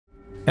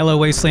Hello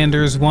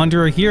Wastelanders,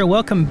 Wanderer here.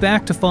 Welcome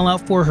back to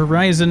Fallout 4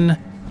 Horizon.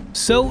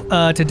 So,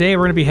 today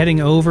we're going to be heading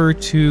over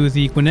to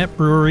the Gwinnett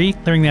Brewery,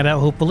 clearing that out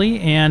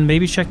hopefully, and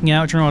maybe checking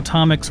out General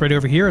Atomics right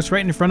over here. It's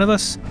right in front of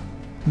us.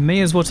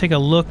 May as well take a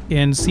look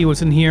and see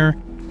what's in here.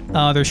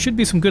 There should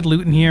be some good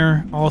loot in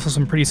here, also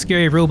some pretty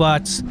scary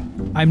robots.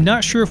 I'm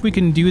not sure if we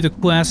can do the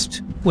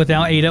quest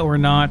without Ada or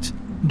not,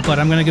 but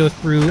I'm going to go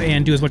through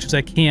and do as much as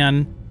I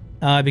can,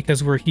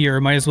 because we're here.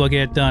 Might as well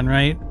get it done,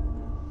 right?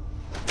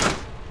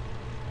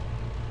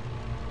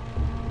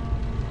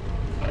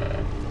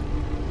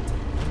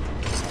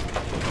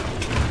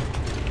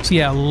 So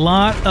yeah, a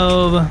lot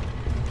of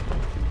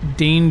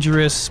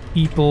dangerous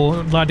people,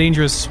 a lot of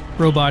dangerous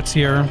robots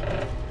here.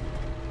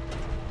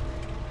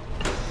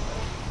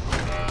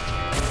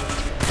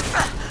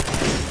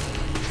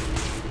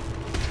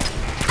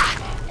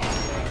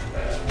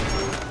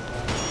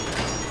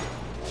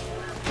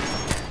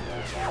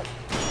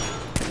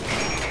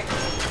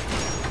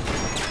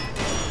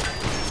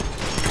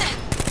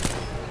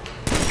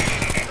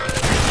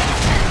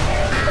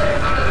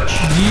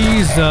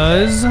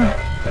 Jesus.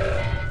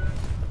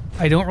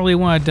 I don't really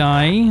want to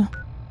die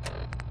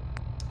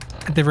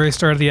at the very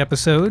start of the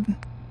episode.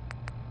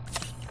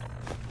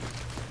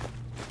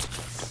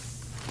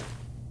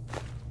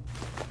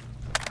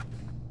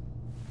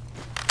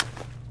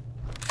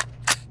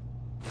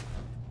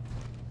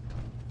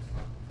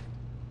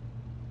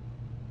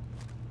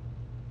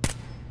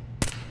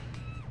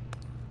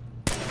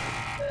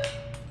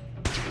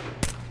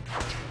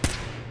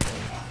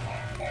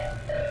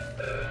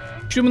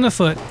 Shoot him in the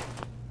foot.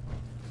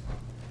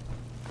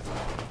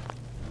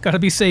 Gotta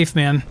be safe,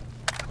 man.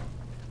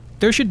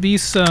 There should be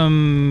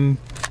some...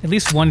 at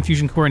least one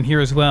fusion core in here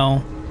as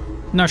well.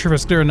 Not sure if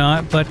it's there or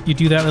not, but you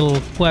do that little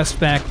quest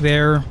back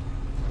there,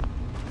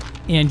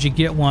 and you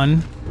get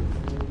one.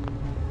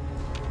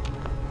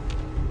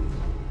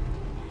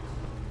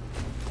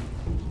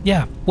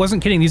 Yeah,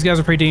 wasn't kidding. These guys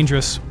are pretty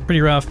dangerous.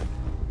 Pretty rough.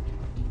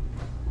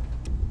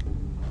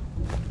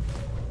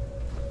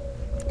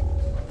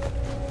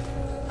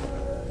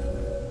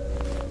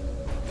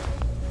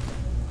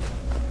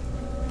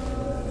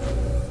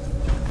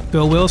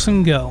 Go,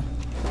 Wilson, go.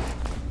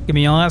 Give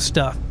me all that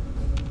stuff.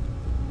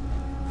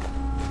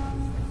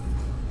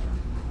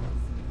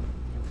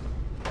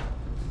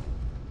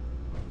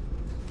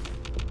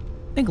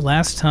 I think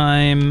last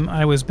time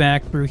I was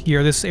back through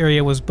here, this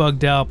area was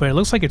bugged out, but it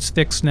looks like it's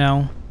fixed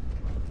now.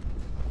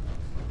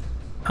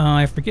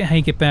 I forget how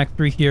you get back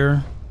through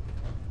here.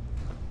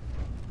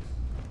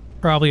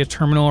 Probably a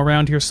terminal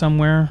around here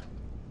somewhere.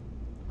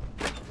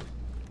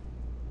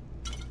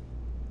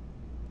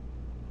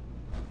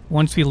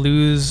 Once we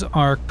lose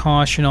our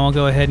caution, I'll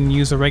go ahead and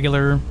use a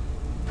regular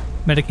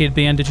medicated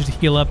bandage to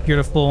heal up here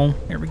to full.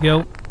 There we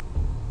go.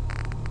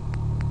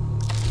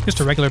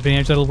 Just a regular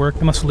bandage, that'll work.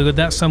 I must have looted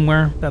that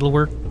somewhere. That'll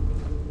work.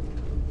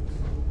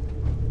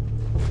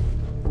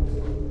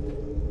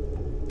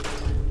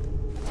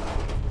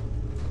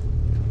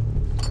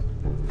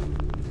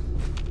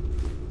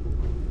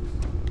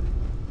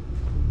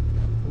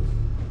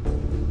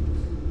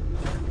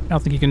 I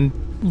don't think you can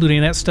loot any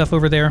of that stuff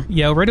over there.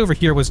 Yeah, right over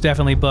here was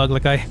definitely bugged.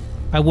 Like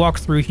I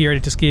walked through here and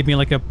it just gave me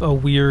like a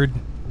weird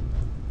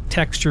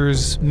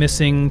textures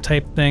missing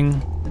type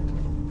thing.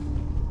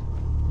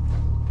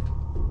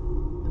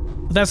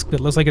 But that's good.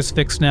 Looks like it's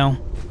fixed now.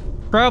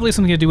 Probably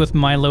something to do with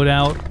my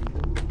loadout.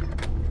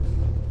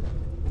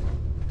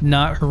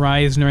 Not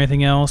Horizon or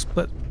anything else,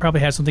 but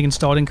probably had something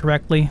installed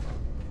incorrectly.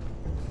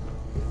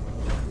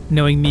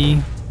 Knowing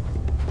me.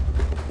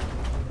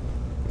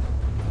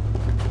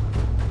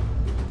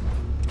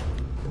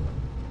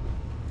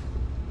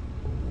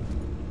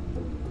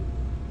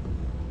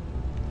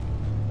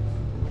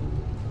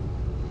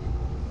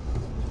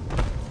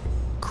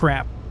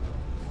 Crap.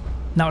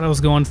 Not what I was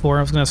going for.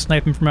 I was going to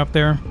snipe him from up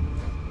there.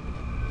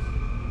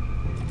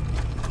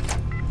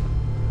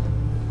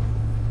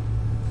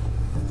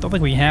 Don't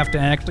think we have to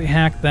actually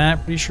hack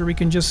that. Pretty sure we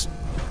can just...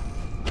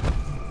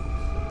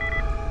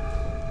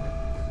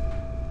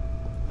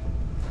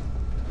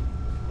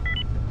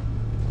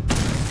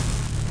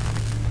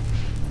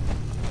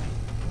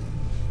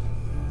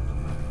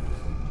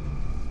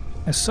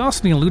 I saw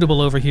something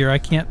lootable over here. I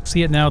can't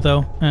see it now,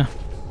 though.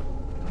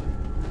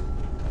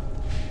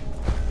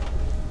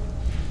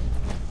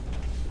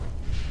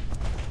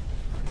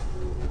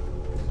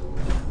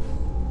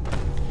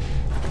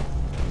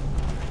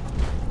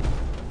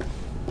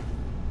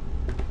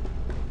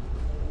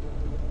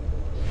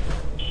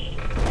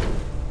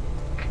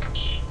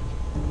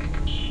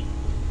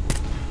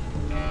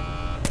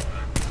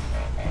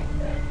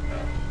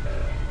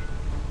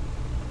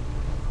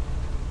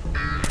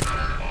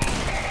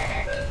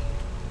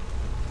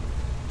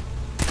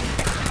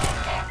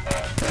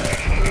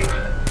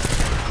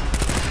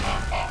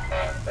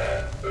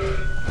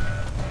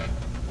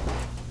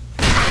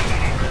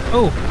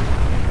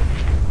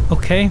 Oh!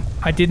 Okay,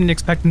 I didn't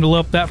expect them to blow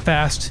up that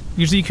fast.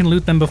 Usually you can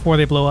loot them before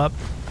they blow up.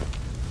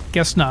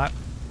 Guess not.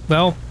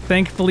 Well,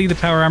 thankfully the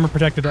power armor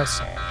protected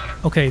us.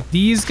 Okay,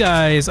 these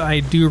guys I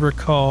do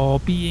recall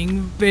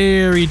being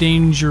very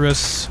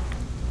dangerous.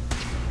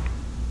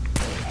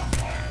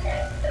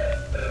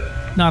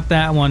 Not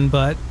that one,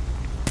 but...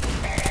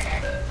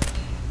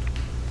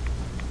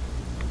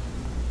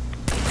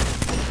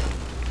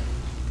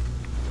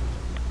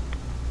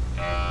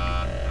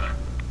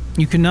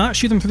 You cannot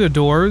shoot them through the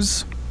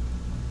doors,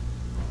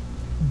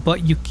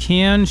 but you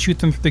can shoot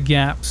them through the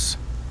gaps.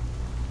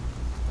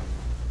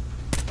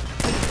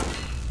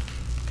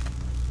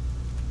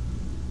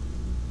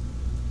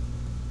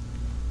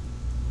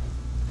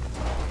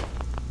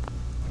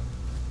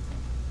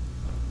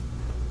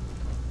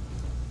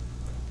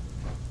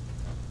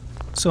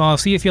 So I'll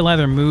see if he'll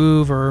either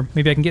move, or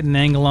maybe I can get an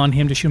angle on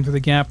him to shoot him through the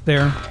gap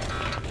there.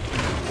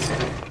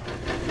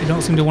 They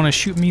don't seem to want to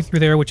shoot me through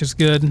there, which is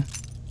good.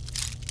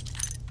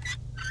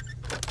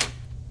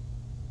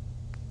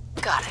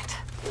 Got it.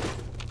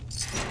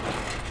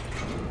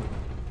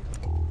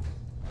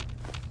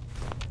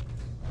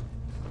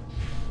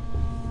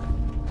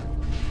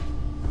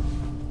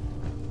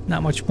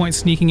 Not much point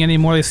sneaking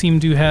anymore. They seem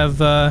to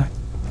have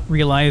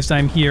realized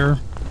I'm here.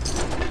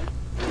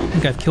 I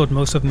think I've killed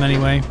most of them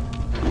anyway.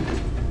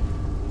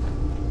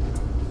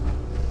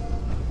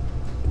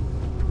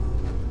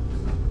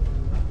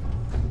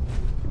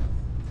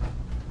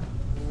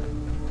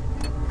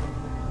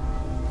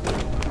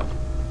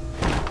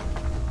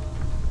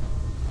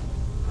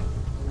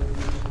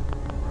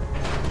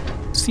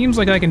 Seems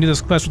like I can do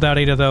this quest without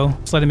Ada, though.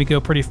 It's letting me go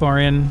pretty far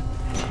in.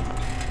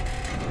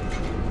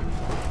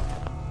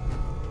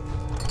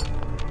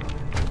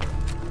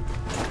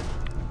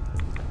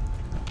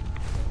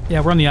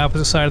 Yeah, we're on the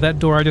opposite side of that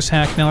door I just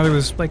hacked now. There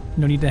was, like,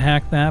 no need to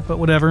hack that, but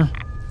whatever.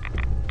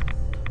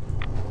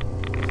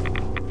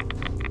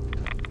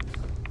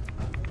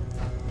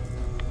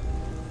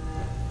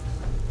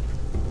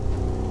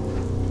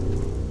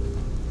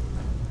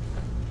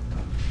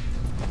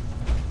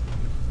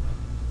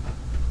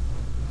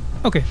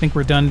 Okay, I think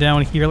we're done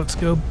down here. Let's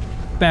go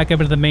back up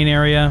into the main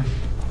area.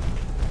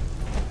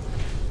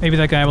 Maybe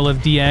that guy will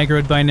have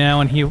de-aggroed by now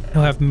and he'll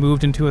have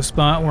moved into a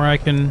spot where I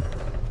can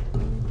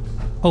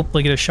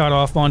hopefully get a shot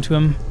off onto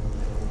him.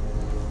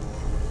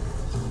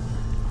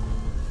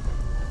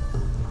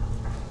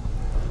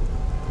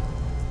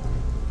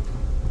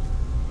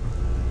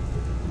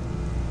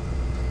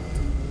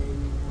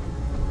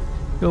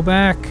 Go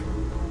back.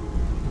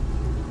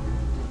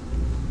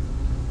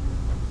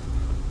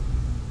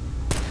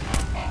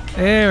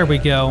 There we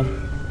go.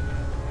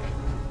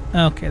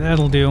 Okay,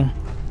 that'll do.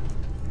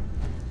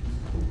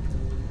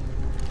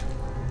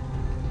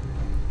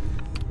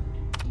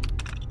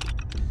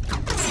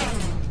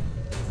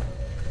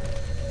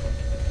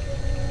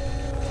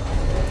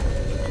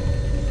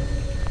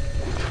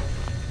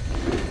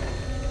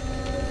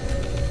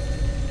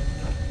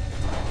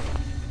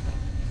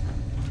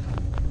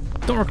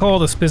 Don't recall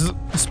the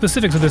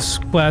specifics of this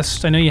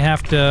quest. I know you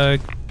have to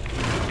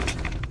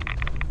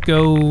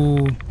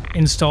go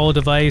install a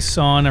device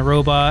on a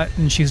robot,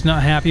 and she's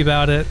not happy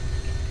about it.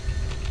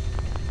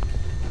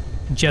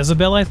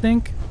 Jezebel, I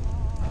think?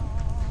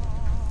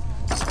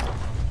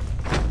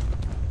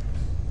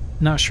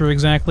 Not sure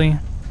exactly.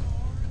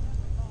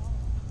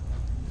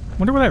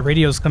 Wonder where that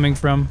radio's coming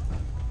from.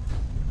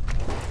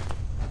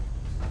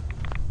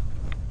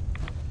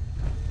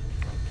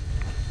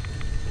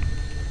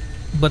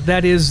 But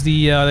that is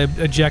the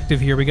objective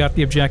here. We got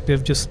the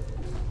objective, just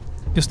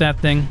that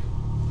thing.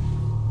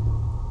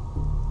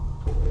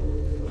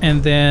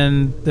 And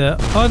then the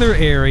other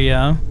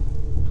area...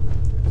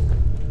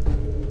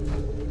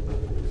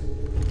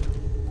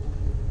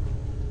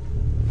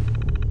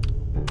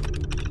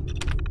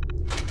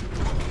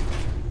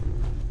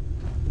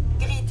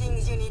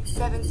 Greetings, Unit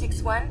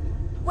 761.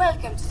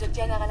 Welcome to the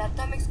General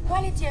Atomics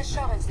Quality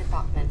Assurance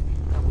Department,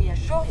 where we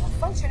assure your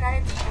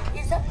functionality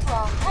is up to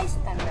our high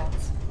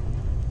standards.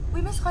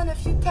 We must run a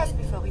few tests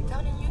before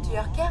returning you to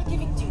your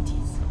caregiving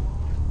duties.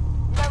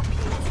 Now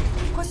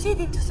please, proceed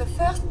into the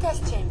first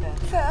test chamber.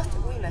 First,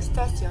 we must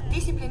test your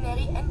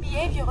disciplinary and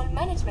behavioral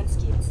management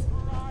skills.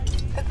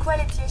 A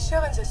quality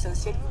assurance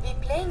associate will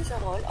be playing the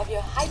role of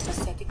your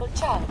hypothetical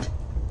charge,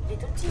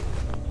 Little Timmy.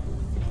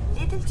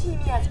 Little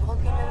Timmy has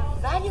broken a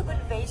valuable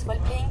vase while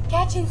playing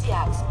catch in the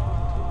house.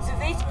 The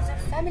vase was a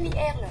family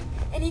heirloom,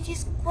 and it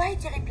is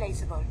quite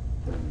irreplaceable.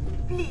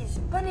 Please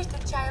punish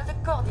the child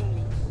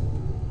accordingly.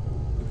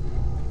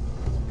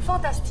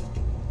 Fantastic.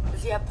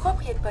 The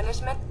appropriate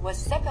punishment was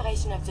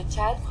separation of the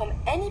child from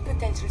any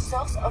potential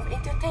source of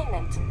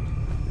entertainment.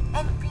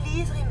 And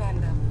please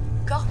remember,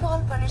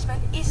 corporal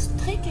punishment is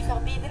strictly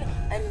forbidden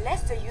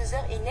unless the user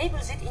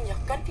enables it in your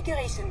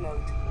configuration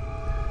mode.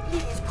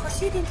 Please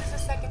proceed into the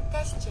second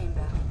test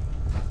chamber.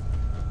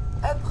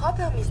 A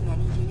proper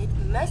mismanaged unit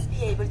must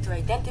be able to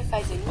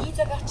identify the needs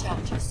of her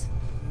charges.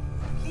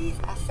 Please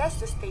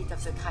assess the state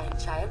of the crying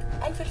child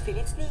and fulfill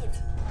its needs.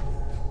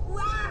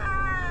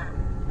 Wah!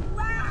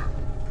 Wah!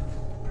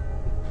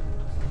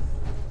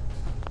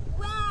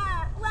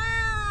 Wah!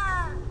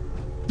 Wah!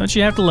 Don't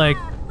you have to, like,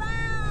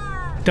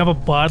 dump a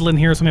bottle in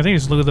here or something? I think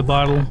just look at the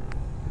bottle.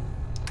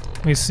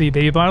 Let me see,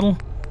 baby bottle.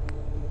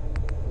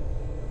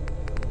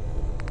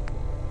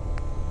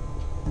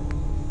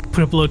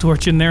 Put a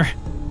blowtorch in there.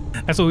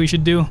 That's what we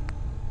should do.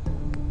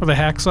 Or the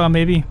hacksaw,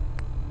 maybe.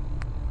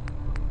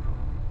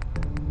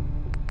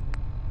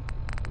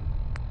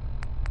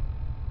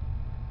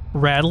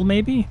 Rattle,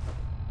 maybe?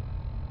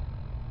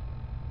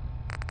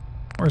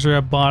 Or is there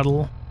a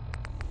bottle?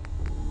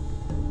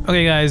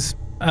 Okay, guys.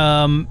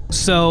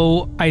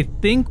 So I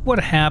think what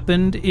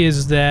happened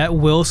is that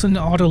Wilson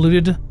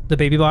auto-looted the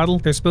baby bottle.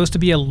 There's supposed to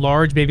be a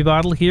large baby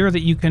bottle here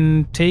that you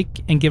can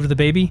take and give to the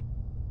baby.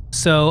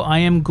 So I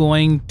am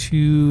going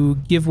to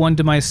give one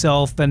to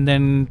myself and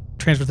then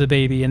transfer to the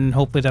baby, and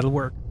hopefully that'll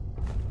work.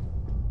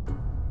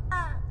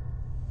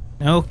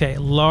 Okay,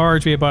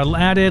 large baby bottle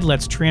added.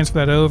 Let's transfer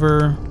that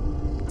over.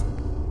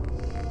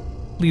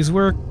 Please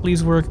work,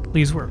 please work,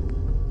 please work.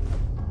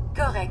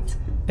 Correct.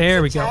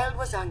 There we go. The child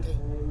was hungry.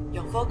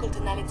 Your vocal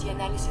tonality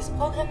analysis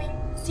programming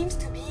seems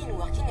to be in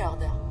working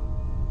order.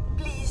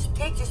 Please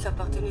take this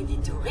opportunity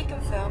to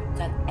reconfirm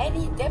that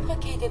any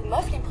deprecated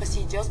muffling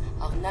procedures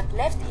are not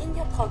left in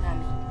your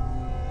programming.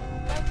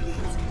 Now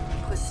please,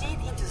 proceed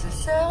into the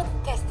third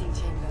testing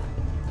chamber.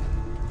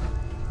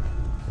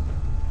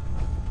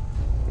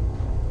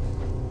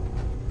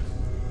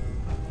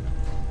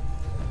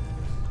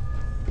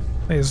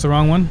 Wait, is this the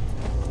wrong one?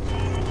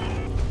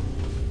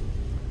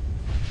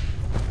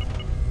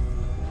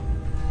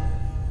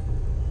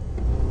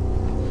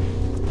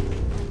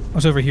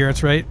 What's over here?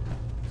 It's right.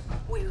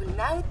 We will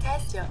now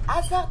test your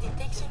hazard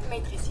detection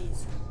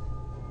matrices.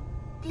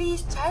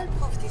 Please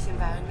child-proof this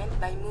environment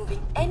by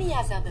moving any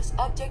hazardous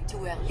object to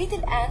where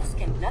little hands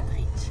cannot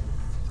reach.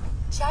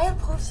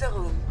 Child-proof the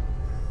room.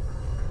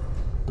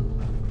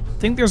 I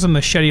think there's a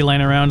machete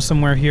lying around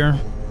somewhere here.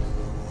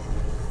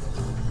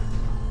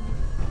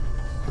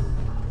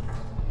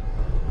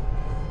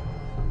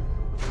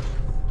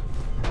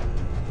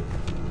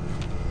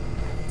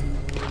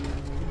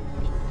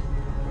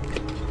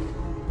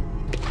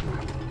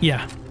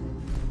 Yeah.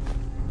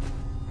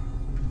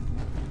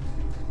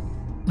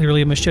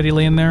 Literally a machete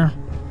laying there.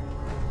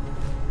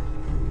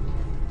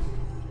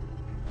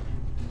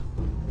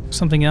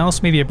 Something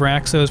else? Maybe a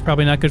Braxo is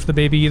probably not good for the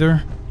baby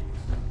either.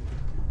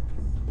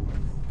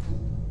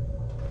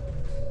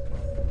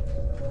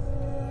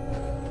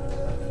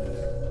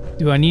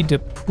 Do I need to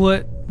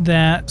put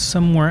that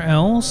somewhere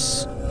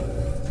else?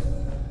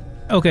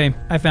 Okay,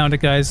 I found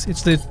it, guys.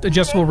 It's the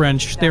adjustable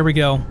wrench. There we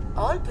go.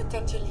 All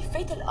potentially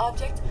fatal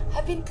objects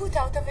have been put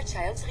out of a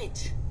child's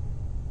reach.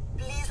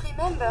 Please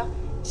remember,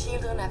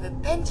 children have a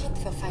penchant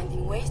for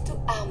finding ways to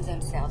harm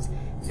themselves.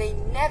 They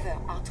never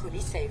are truly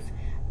safe.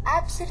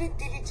 Absolute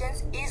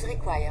diligence is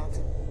required.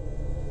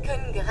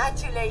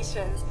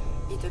 Congratulations!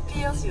 It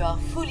appears you are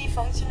fully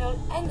functional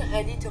and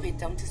ready to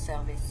return to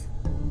service.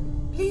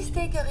 Please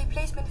take a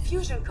replacement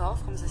fusion core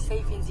from the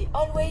safe in the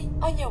hallway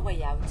on your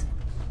way out.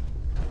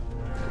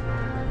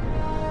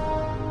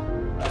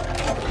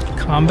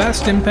 Combat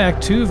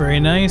Stimpack 2, very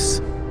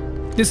nice.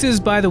 This is,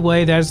 by the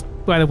way,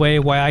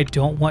 why I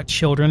don't want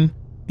children,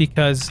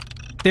 because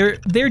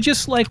they're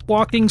just like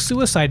walking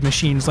suicide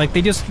machines. Like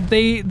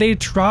they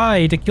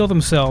try to kill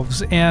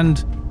themselves,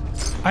 and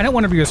I don't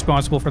want to be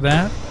responsible for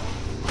that.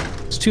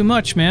 It's too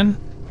much, man.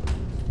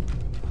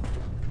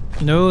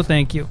 No,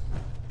 thank you.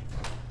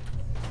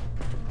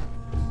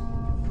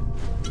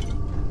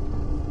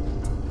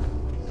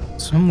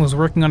 Someone was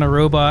working on a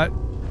robot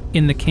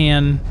in the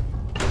can.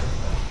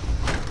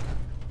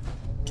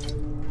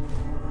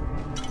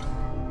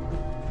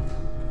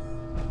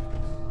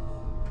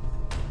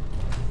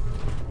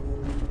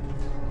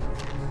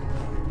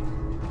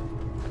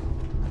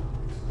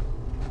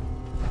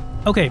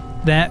 Okay,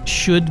 that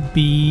should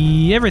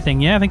be everything.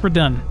 Yeah, I think we're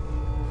done.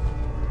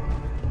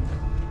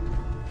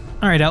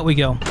 Alright, out we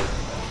go.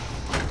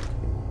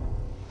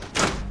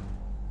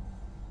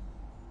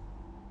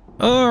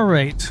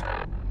 Alright.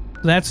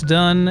 That's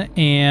done,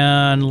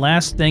 and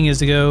last thing is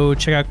to go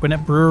check out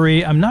Gwinnett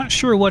Brewery. I'm not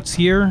sure what's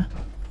here.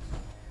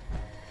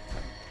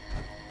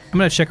 I'm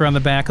gonna check around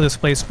the back of this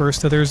place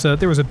first. So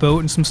there was a boat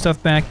and some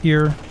stuff back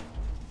here.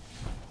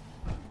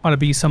 Ought to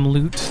be some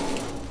loot.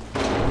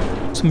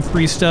 Some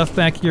free stuff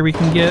back here we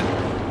can get.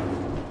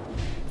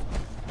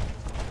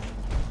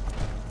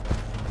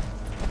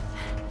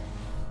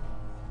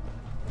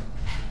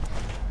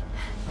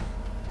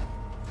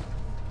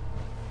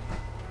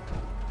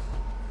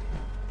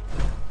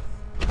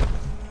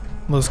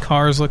 Those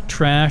cars look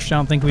trashed. I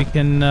don't think we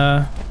can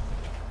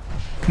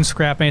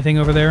scrap anything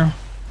over there.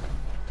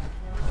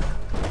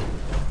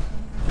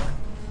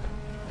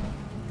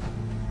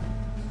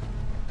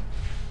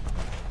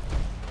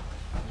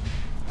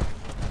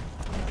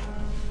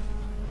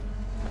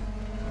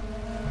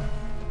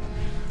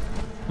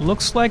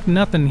 Looks like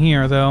nothing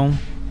here, though,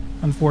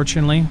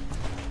 unfortunately.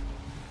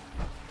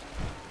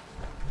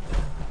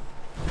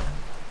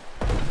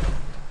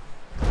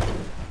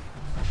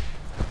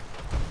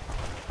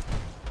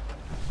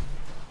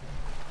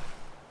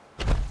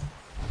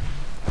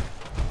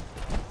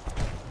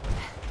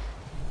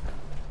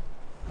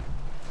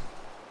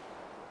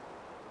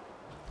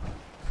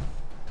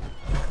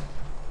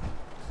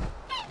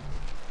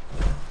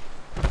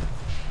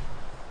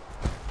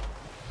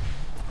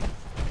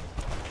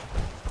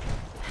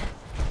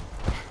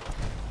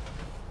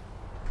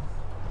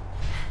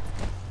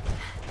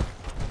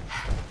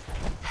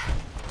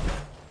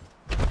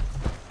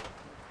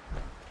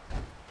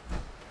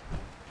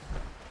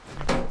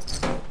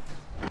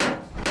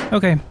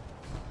 Okay,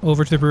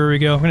 over to the brewery we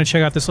go. We're gonna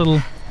check out this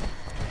little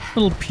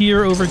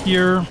pier over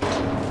here.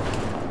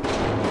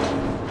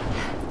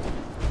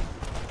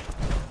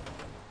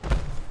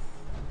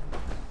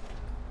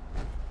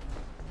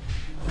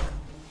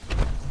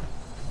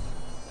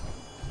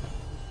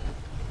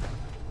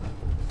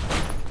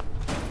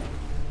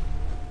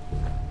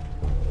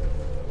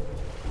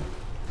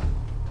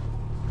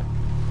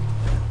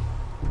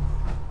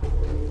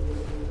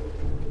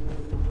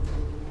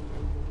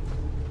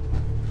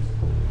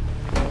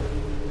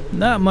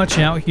 Not much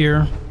out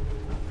here.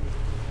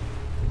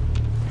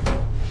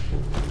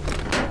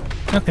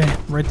 Okay,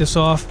 write this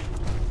off.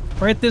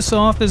 Write this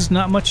off, there's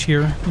not much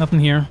here. Nothing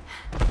here.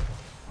 At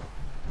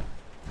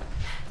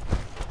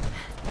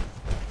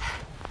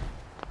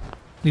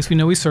least we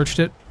know we searched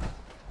it.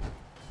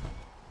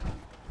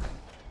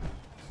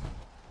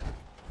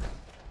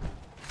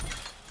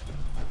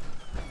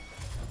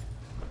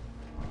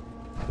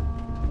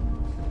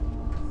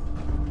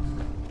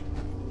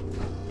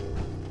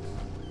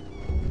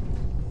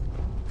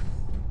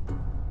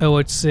 Oh,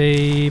 it's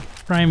a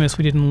Primus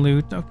we didn't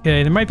loot.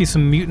 Okay, there might be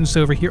some mutants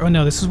over here. Oh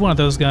no, this is one of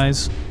those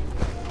guys.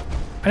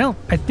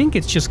 I think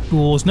it's just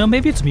ghouls. No,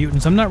 maybe it's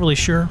mutants. I'm not really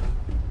sure.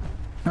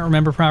 I don't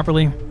remember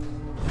properly.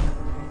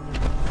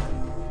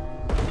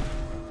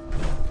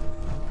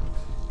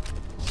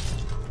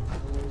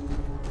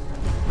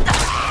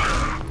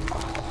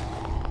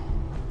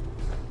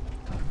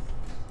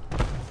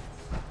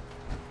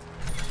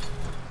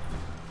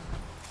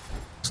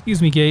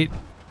 Excuse me, gate.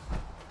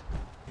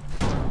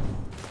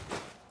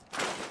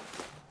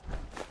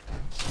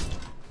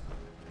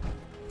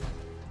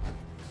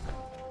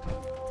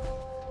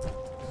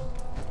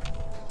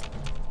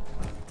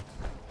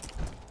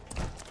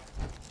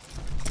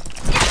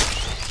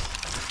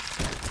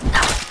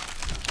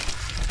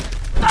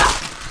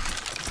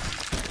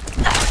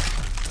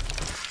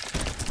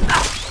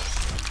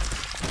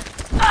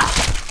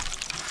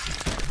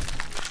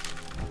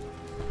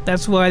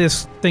 That's why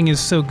this thing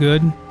is so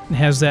good. It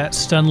has that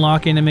stun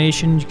lock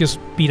animation. You just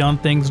beat on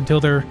things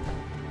until they're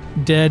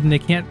dead and they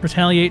can't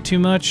retaliate too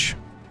much.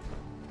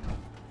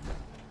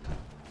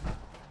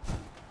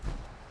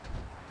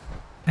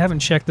 I haven't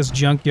checked this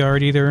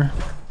junkyard either.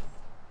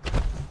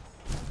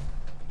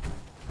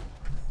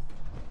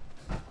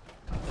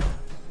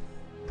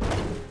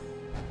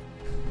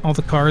 All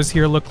the cars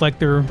here look like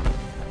they're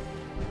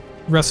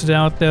rusted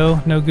out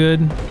though. No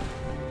good.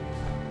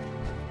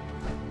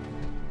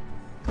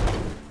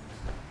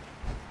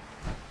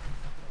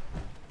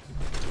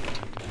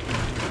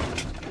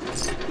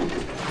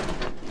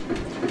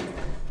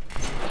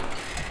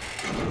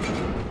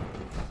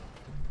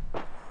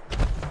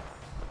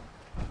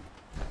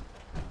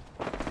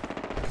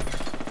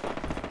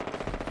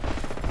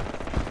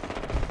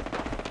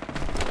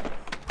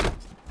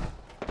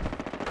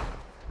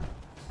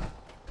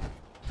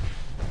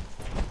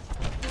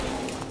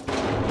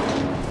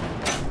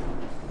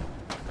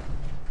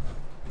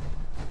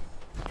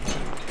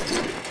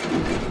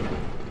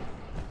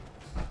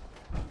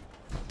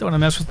 Don't want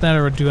to mess with that,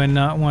 or do I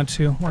not want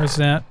to? Where's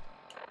that?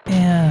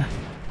 Yeah.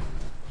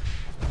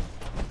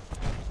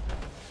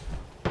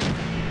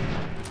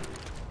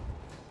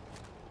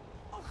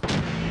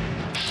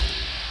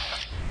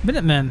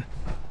 Minutemen.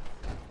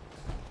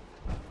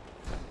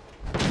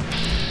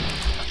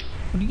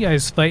 What are you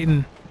guys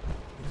fighting?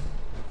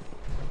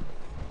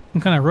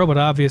 Some kind of robot,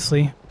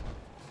 obviously.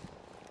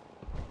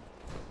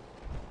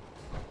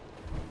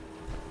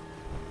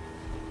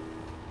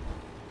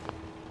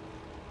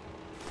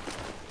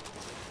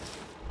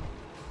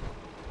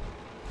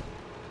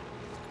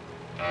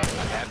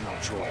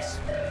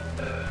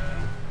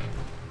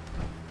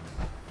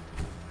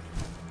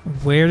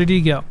 Where did he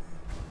go?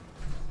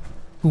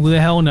 Who the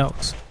hell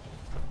knows?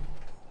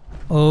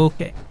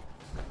 Okay.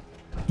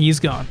 He's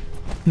gone.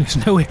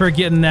 There's no way we're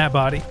getting that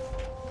body.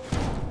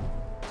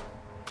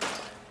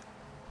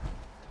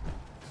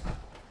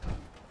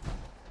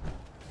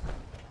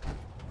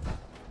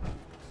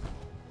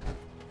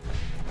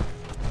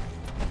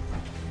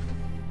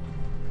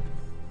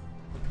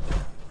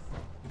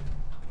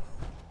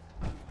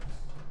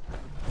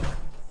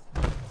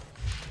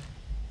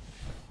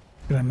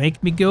 Gonna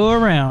make me go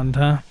around,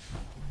 huh?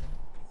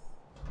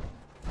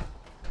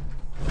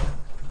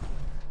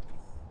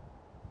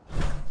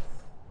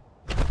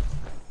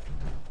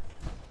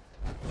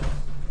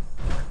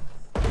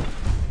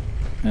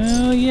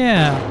 Oh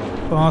yeah,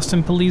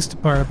 Boston Police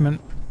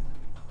Department.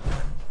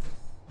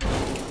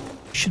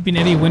 Should be an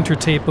Eddie Winter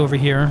tape over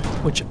here,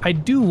 which I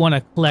do want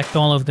to collect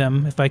all of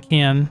them if I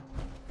can.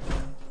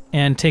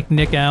 And take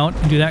Nick out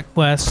and do that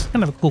quest.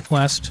 Kind of a cool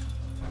quest.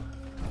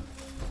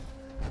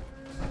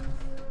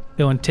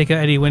 Go and take out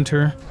Eddie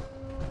Winter.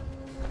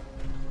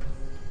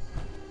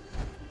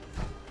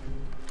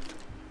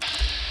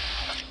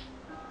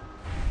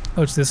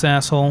 Oh, it's this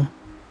asshole.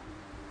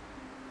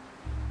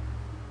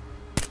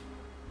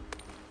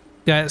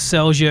 Guy that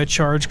sells you a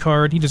charge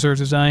card. He deserves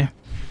his eye.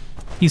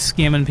 He's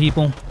scamming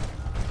people.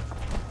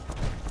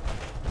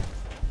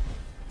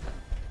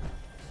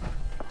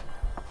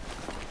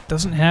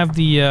 Doesn't have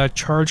the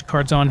charge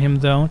cards on him,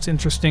 though. It's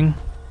interesting.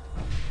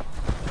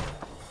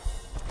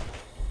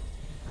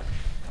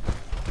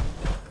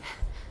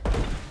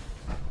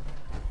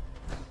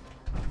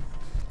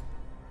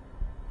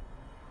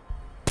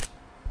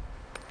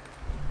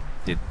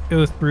 Did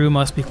go through,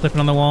 must be clipping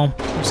on the wall.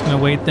 I'm just gonna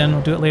wait then,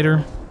 we'll do it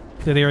later.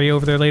 Do the area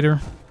over there later.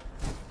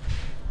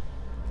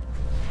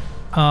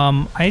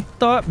 I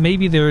thought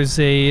maybe there's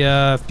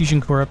a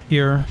fusion core up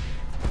here.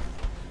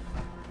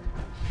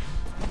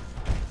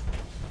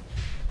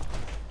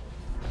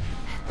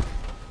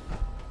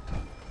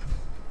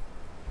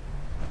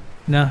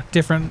 No,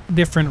 different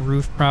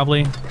roof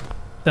probably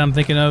that I'm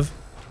thinking of.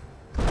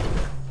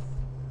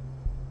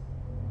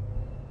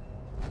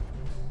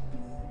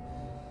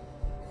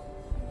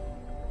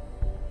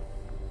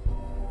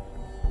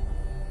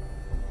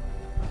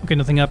 Okay,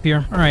 nothing up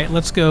here. All right,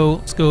 let's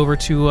go over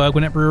to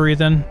Gwinnett Brewery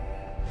then.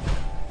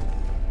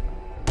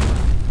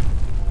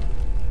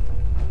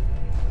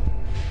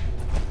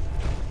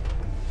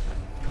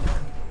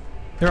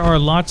 There are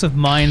lots of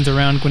mines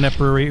around Gwinnett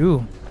Brewery.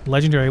 Ooh,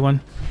 legendary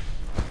one.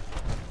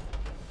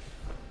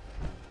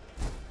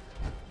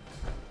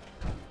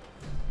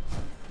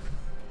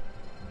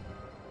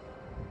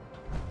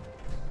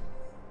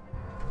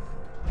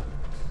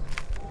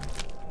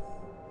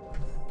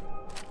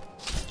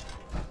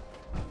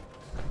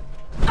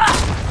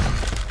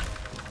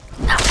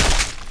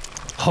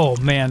 Oh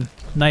man,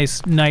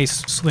 nice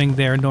swing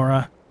there,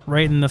 Nora.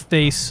 Right in the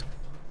face.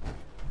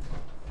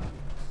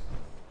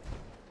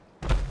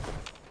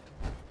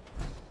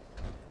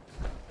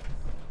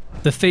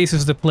 The face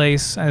is the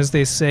place, as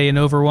they say in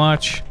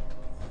Overwatch.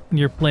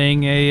 You're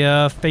playing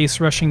a face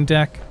rushing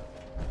deck.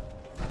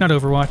 Not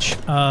Overwatch,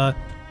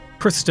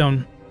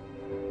 Hearthstone.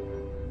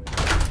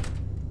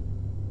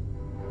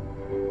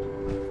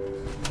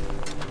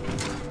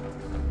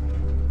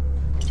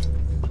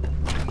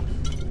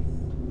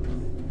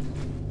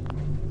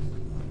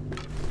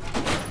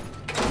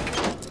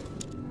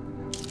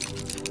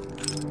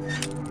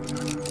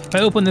 If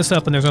I open this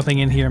up and there's nothing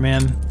in here,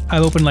 man.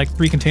 I've opened like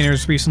 3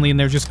 containers recently and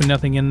there's just been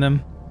nothing in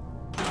them.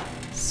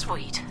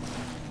 Sweet.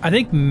 I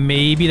think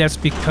maybe that's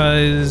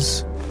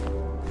because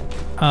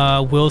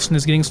Wilson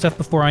is getting stuff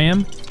before I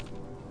am.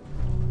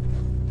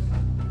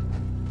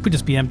 Could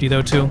just be empty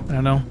though too, I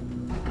don't know.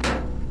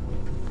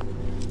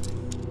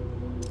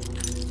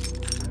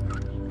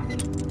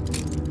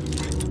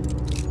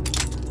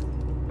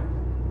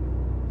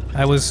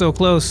 I was so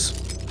close.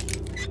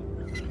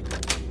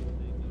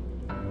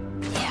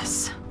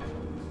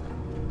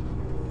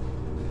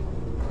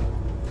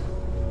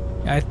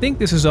 I think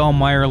this is all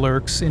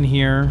Mirelurks in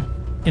here,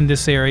 in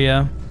this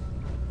area.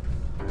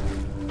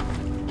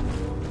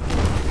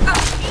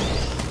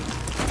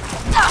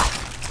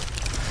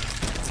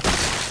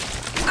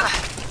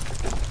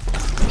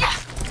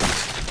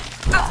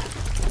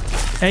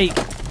 Hey,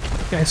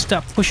 guys,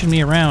 stop pushing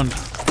me around.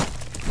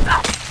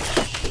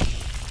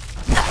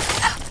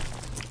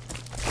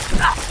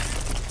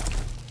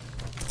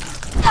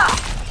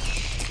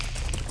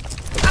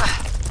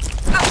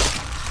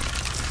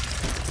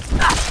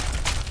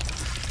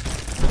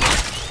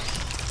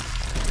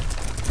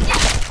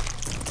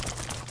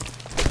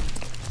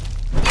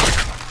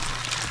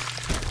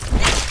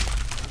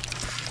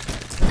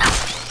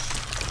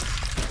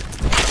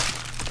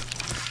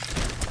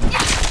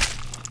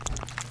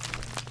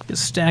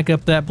 Just stack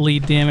up that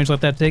bleed damage,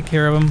 let that take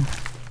care of him.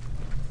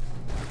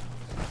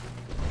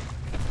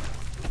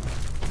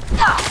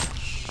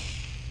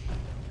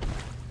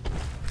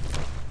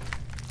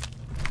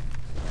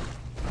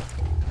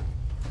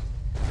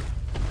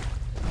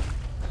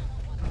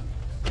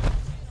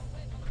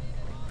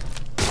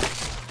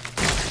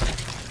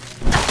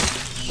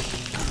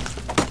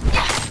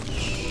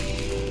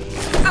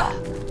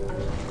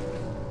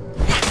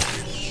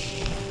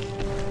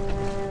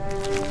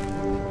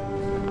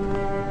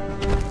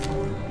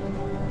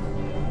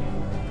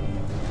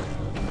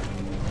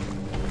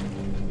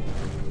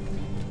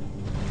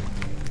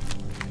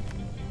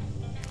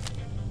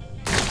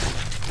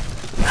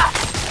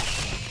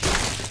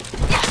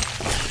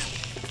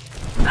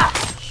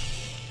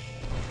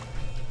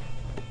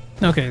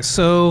 Okay,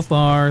 so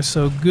far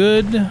so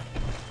good. Gotta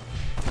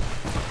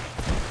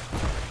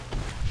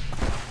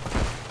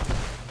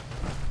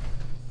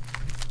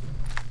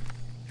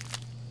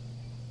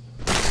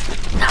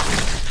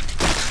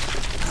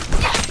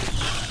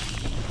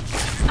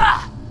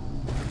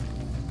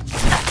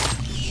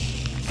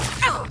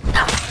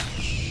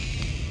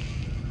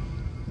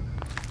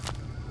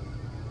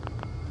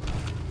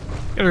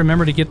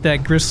remember to get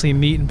that gristly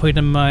meat and put it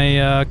in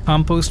my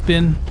compost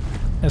bin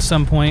at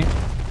some point.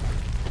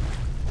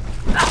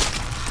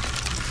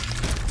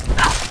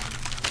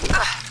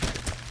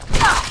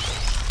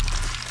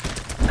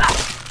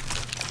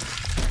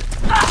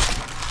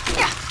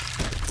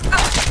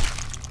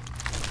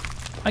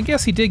 I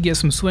guess he did get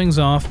some swings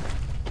off.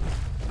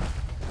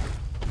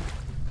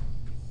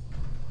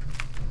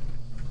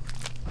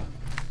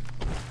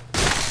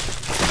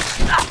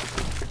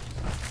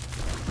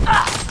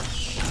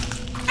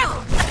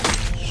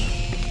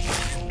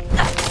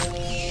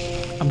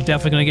 I'm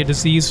definitely gonna get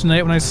diseased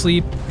tonight when I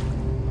sleep.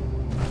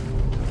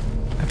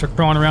 After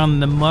crawling around in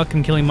the muck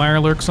and killing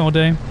mirelurks all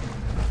day.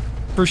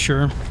 For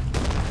sure.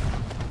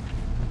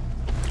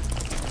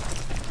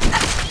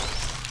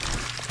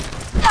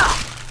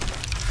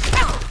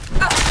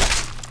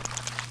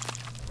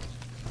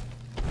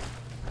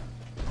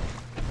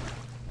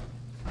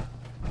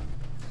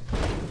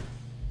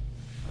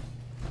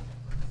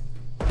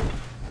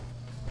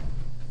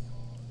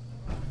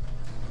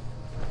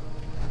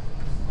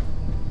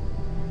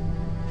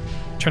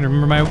 Trying to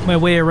remember my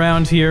way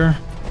around here.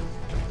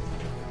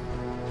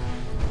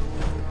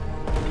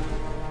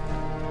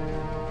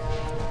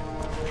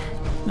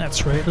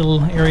 That's right,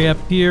 little area up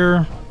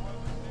here.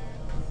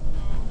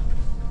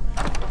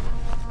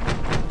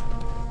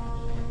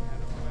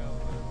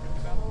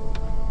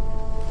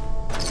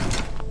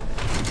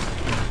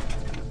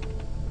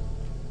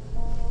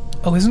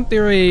 Oh, isn't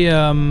there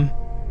a,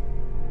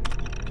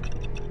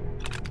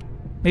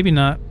 maybe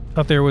not.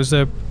 Thought there was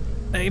a,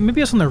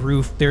 maybe it's on the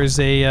roof. There's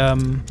a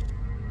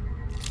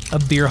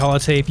beer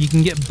holotape. You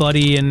can get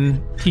Buddy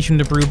and teach him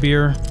to brew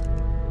beer.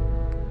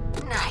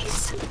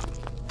 Nice.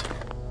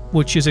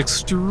 Which is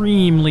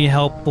extremely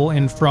helpful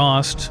in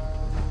Frost.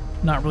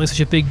 Not really such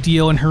a big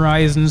deal in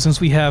Horizon since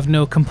we have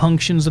no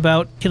compunctions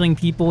about killing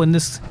people in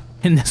this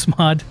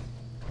mod.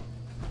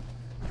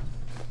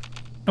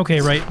 Okay,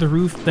 right, the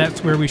roof,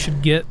 that's where we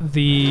should get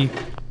the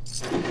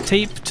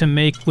tape to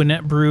make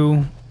Gwinnett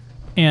brew.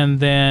 And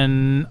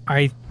then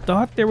I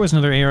thought there was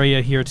another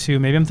area here too.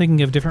 Maybe I'm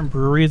thinking of a different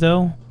brewery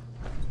though.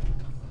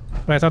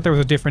 But I thought there was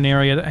a different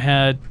area that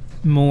had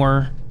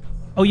more.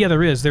 Oh yeah,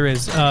 there is.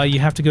 You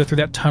have to go through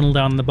that tunnel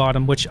down the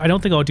bottom, which I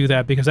don't think I'll do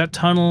that because that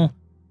tunnel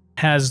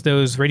has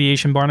those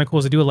radiation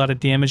barnacles that do a lot of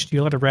damage,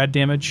 do a lot of rad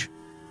damage.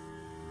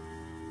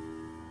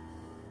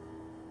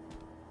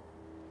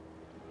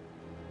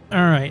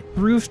 Alright,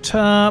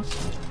 rooftop.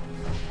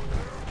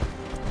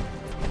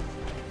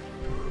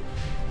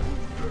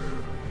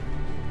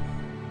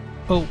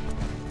 Oh.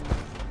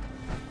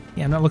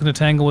 Yeah, I'm not looking to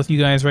tangle with you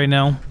guys right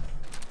now.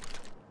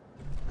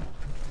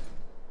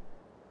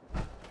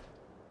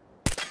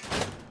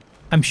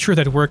 I'm sure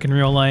that'd work in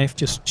real life.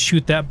 Just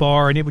shoot that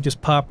bar and it would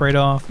just pop right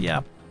off.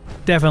 Yeah,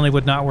 definitely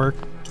would not work.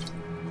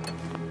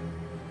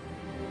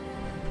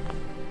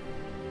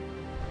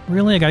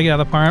 Really? I gotta get out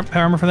of the power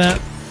armor for that?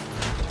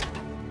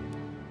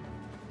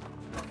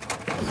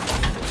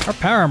 Our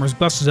power armor's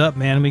busted up,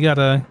 man. We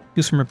gotta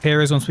do some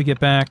repairs once we get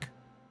back.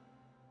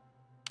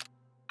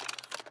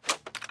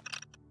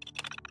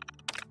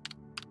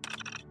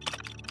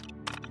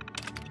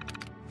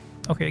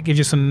 Okay, it gives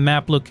you some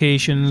map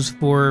locations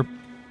for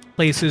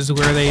places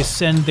where they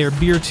send their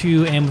beer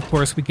to, and of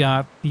course we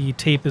got the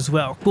tape as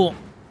well. Cool.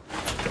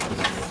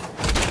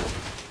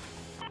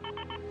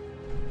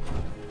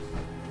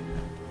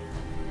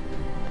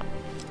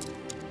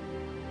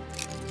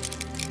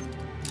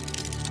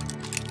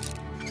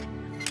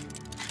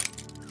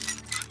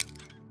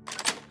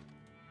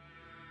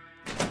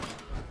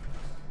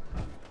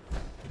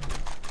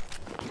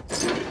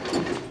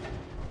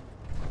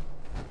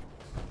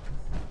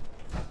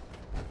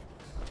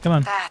 Come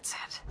on. That's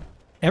it.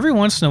 Every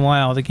once in a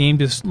while, the game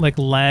just, like,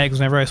 lags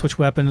whenever I switch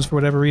weapons for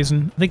whatever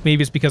reason. I think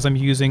maybe it's because I'm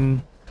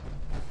using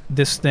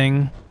this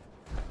thing.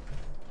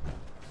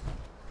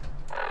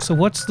 So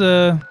what's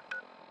the...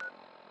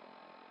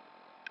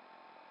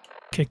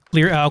 Okay,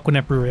 clear out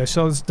Gwinnett Brewery. I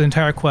saw the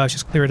entire quest,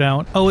 just clear it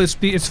out. Oh,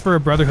 it's for a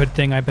Brotherhood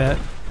thing, I bet.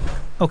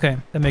 Okay,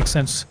 that makes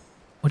sense.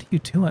 What are you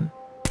doing?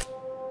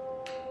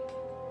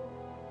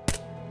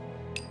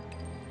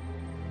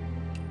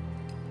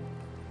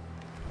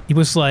 He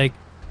was, like,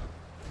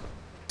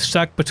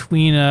 stuck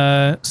between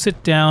a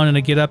sit down and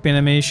a get up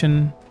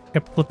animation.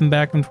 Kept flipping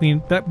back and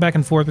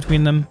forth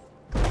between them.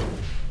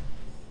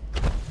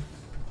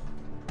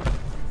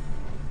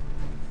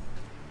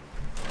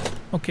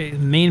 Okay,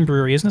 main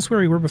brewery. Isn't this where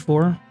we were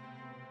before?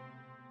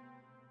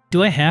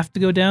 Do I have to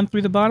go down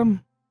through the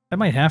bottom? I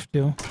might have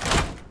to.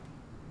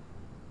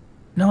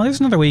 No,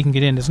 there's another way you can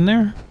get in, isn't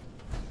there?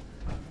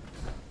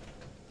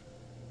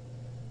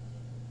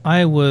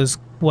 I was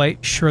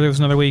quite sure there was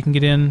another way you can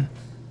get in.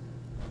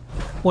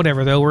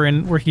 Whatever though,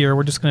 we're here,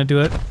 we're just gonna do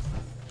it.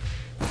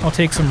 I'll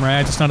take some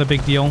rads, it's not a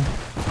big deal.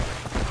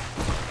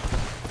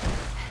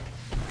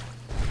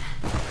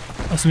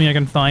 Assuming I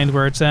can find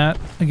where it's at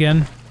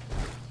again.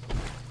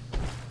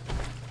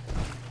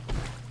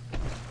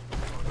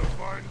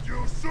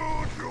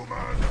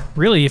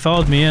 Really, he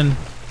followed me in.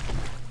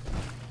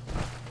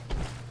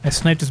 I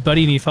sniped his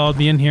buddy and he followed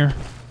me in here.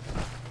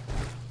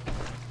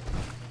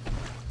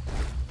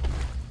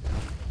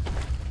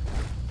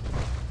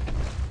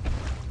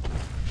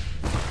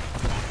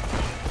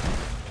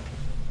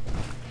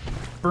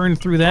 Burn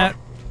through that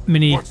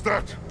mini. What's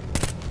that?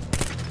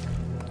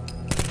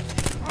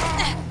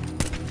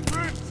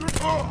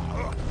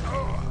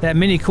 That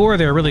mini core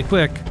there really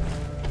quick.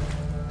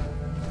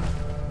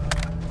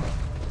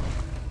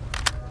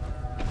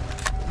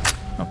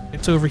 Oh,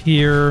 it's over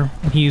here,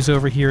 and he's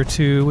over here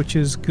too, which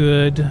is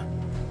good.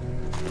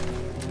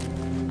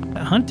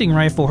 That hunting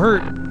rifle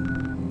hurt.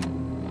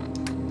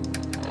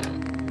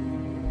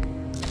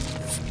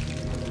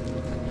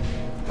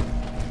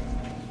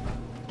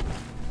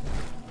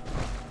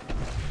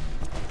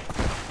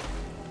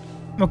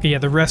 Okay, yeah,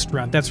 the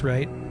restaurant, that's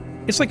right.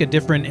 It's like a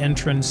different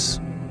entrance.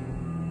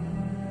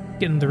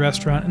 Getting the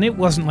restaurant, and it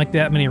wasn't like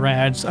that many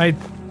rads. I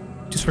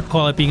just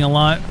recall it being a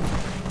lot.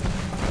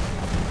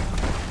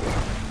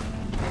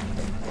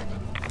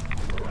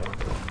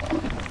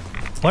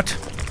 What?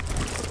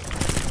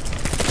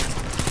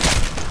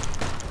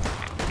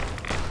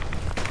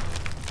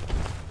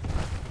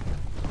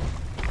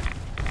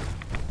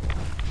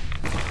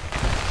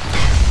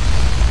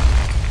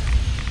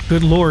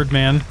 Good lord,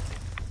 man.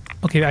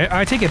 Okay,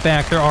 I take it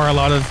back. There are a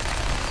lot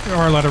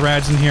of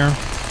rads in here.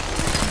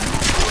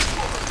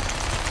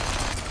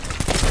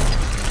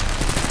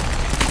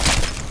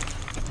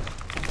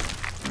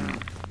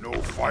 No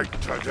fight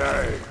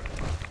today.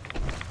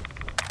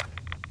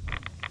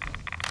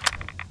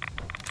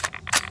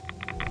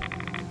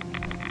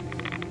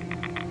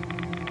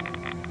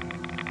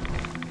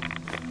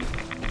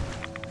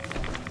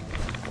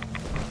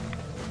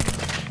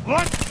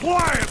 Let's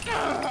play it!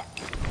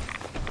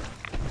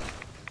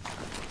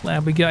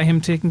 Glad we got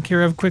him taken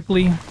care of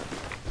quickly.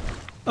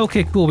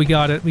 Okay, cool, we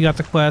got it. We got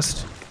the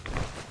quest.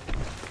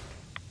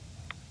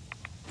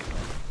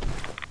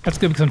 That's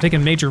good because I'm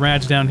taking major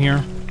rads down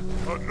here.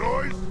 A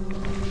noise?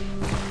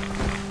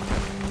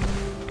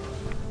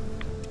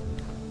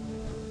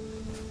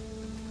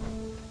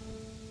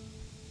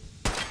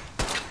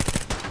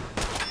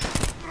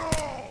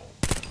 No!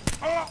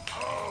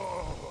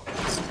 Uh-oh!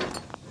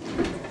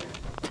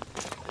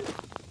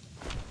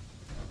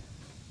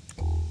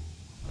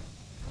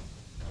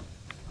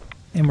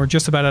 And we're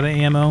just about out of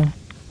ammo.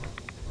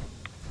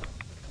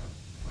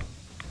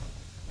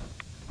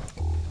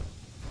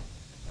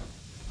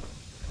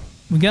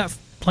 We got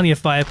plenty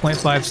of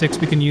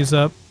 5.56 we can use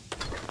up.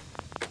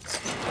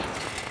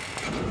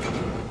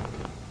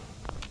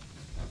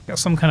 Got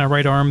some kind of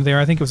right arm there.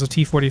 I think it was a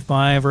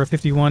T-45 or a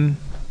 51.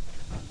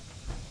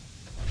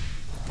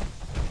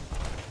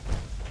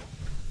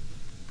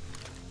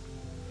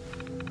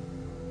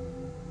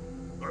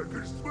 I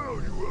can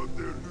smell you out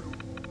there, little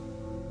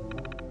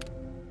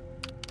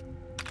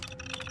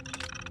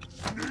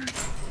sneak.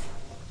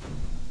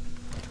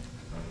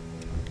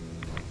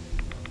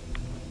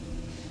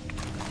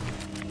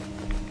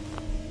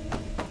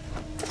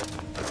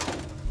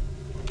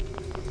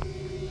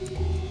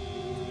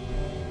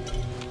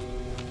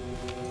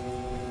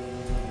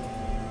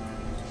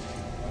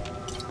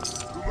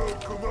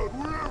 Come out,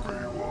 wherever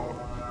you are.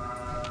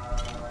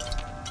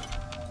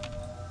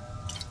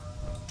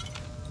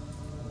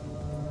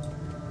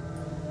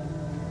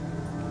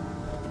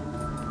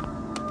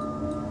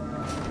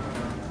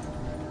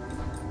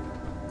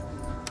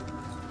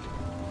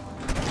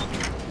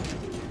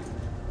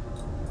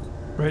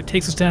 Right,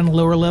 takes us down to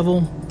lower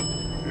level.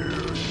 Here, you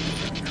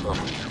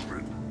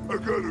human. I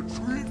got a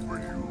treat for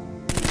you.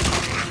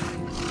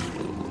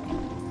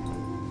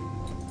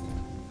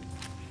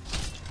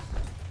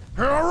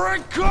 Here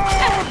it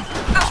comes!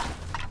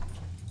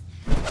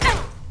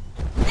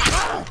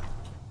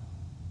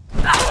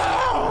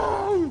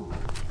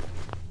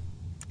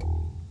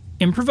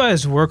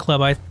 Improvised War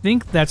Club, I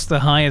think that's the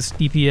highest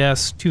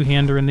DPS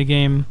two-hander in the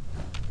game.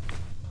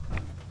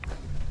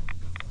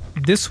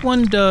 This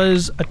one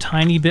does a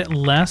tiny bit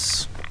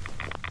less.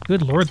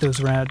 Good lord,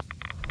 those rad.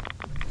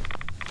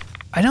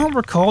 I don't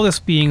recall this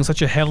being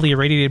such a heavily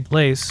irradiated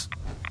place.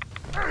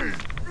 Hey,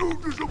 you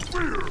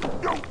disappear!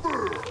 Out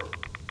there!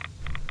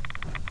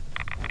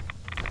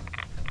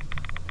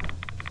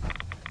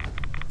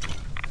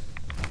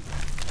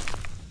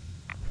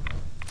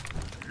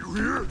 You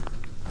hear?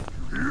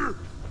 You hear?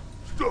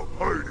 Stop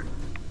hiding.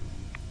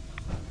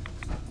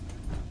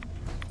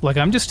 Like,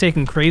 I'm just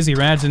taking crazy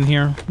rads in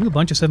here. Ooh, a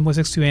bunch of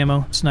 7.62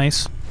 ammo. It's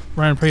nice.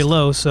 Running pretty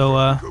low, so,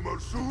 Come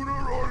out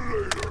sooner or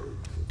later.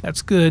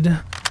 that's good.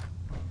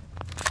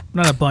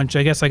 Not a bunch.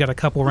 I guess I got a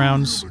couple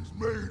rounds. Humans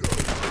made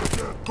us.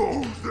 That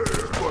goes there.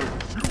 Like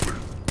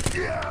humans.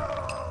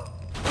 Yeah!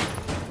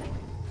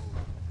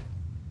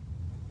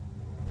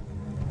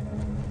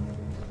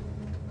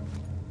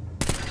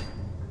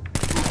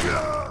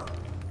 Yeah!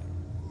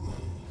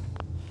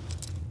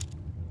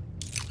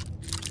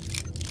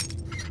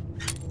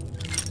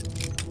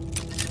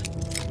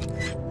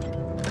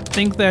 I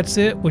think that's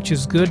it, which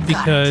is good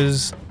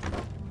because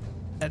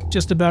that's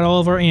just about all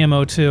of our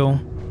ammo, too.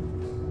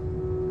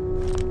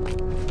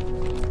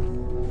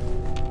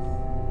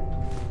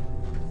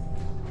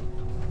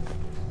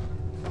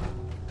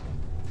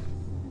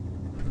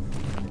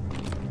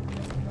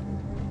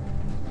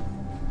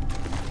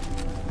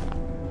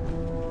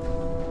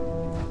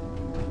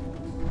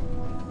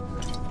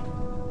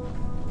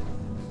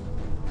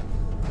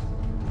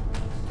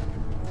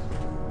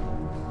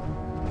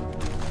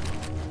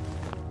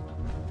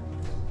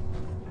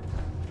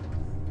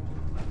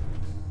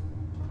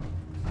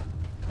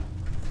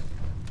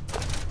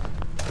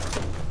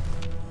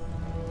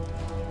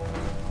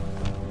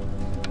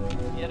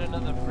 Yet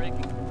another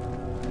breaking.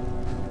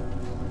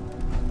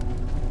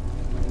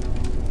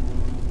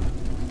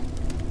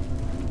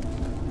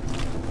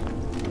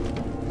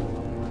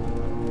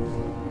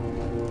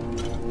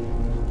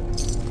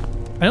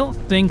 I don't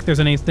think there's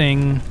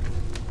anything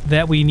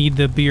that we need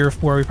the beer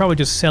for. We probably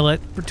just sell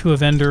it to a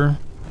vendor.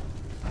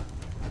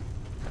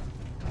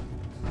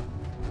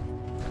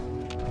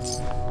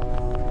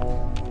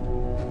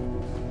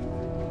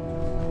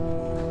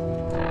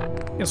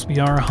 Guess we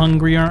are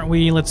hungry, aren't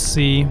we? Let's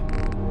see.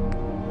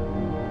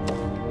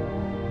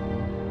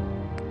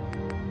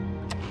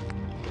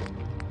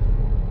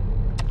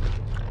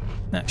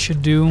 That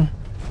should do.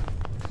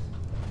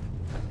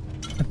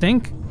 I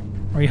think.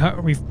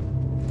 Are we?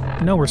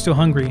 No, we're still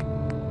hungry.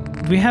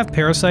 Do we have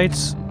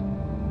parasites?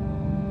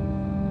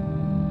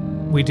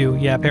 We do.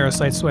 Yeah,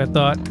 parasites. What I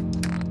thought.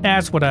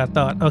 That's what I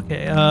thought.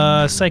 Okay.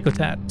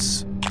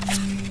 Psychotats.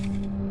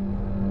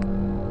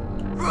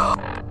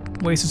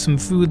 Wasted some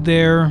food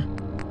there.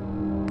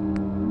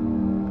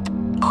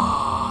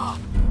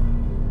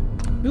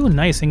 Ooh,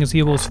 nice. Thing is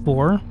equals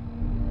 4.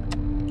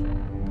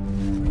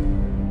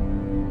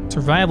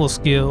 Survival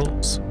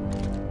skills.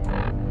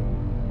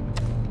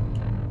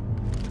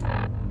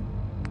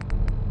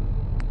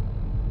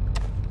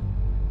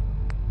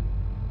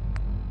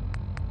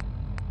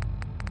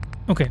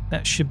 Okay,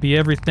 that should be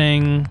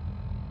everything.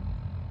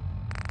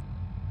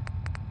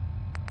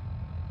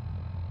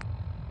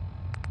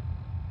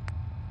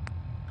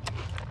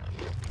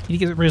 Need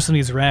to get rid of some of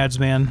these rads,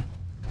 man.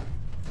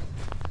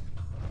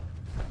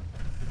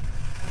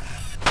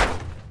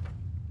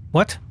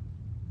 What?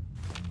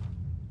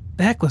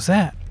 The heck was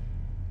that?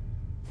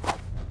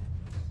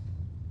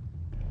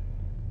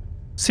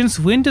 Since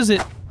when does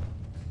it...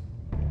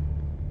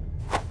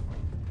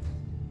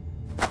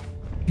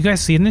 You guys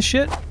seeing this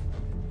shit?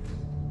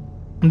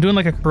 I'm doing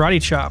like a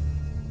karate chop.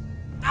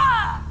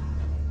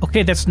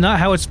 Okay, that's not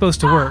how it's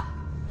supposed to work.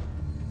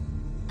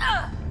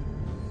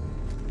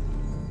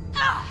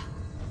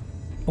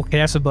 Okay,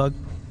 that's a bug.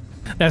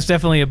 That's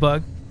definitely a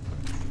bug.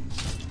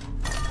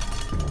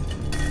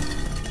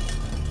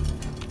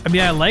 I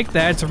mean, I like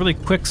that. It's a really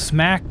quick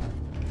smack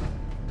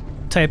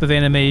type of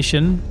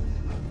animation,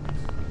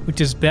 which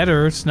is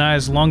better. It's not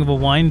as long of a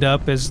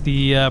wind-up as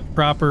the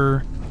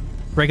proper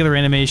regular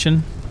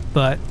animation,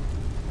 but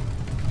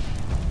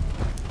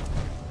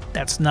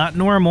that's not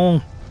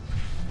normal.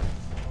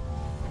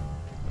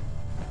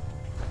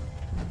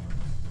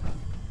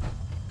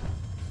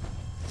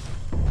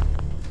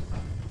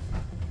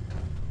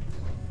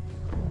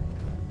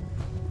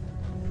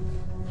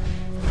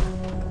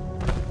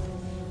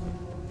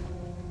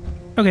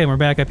 Okay, we're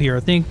back up here. I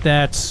think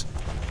that's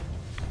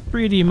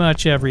pretty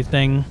much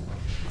everything.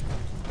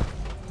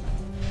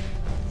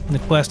 And the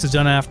quest is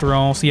done after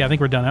all. So yeah, I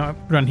think we're done.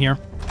 We're done here.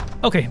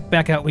 Okay,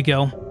 back out we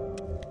go.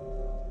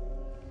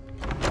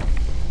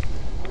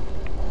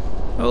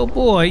 Oh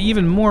boy,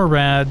 even more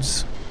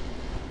rads.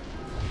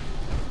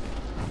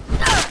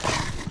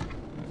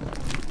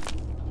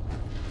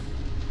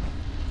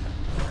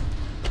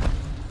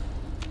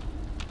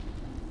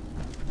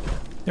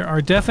 There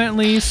are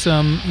definitely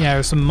some, yeah,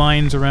 there's some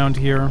mines around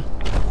here.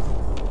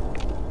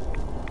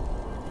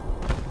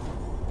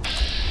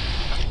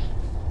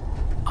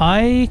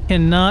 I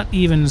cannot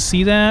even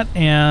see that,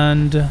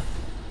 and...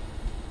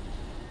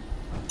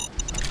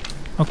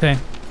 Okay.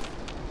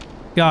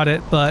 Got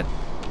it, but...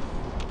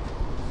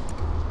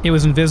 It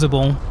was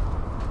invisible.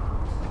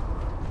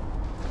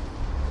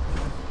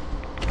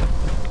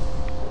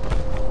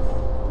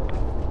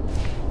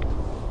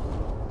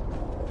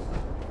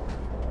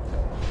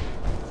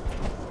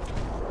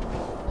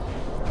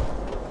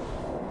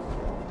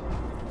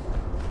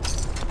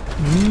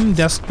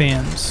 Desk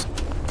fans.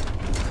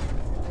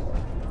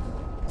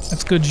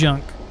 That's good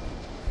junk.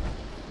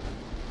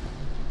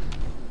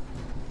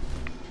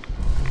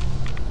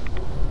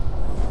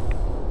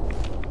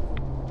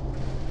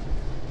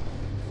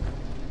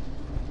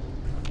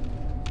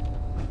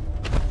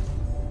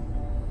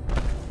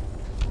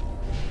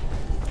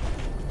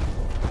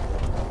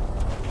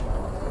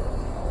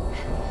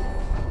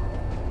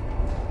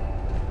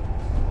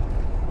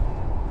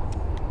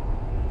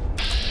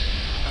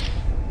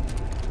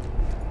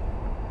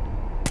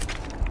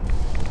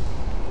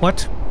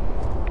 What?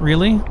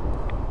 Really?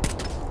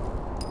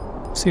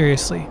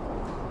 Seriously?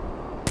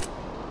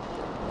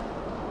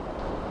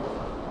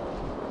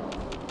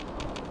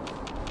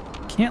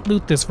 Can't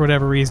loot this for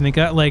whatever reason. It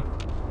got like...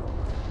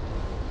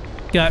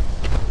 I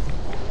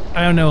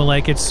don't know,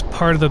 like it's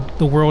part of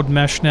the world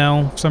mesh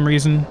now for some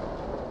reason.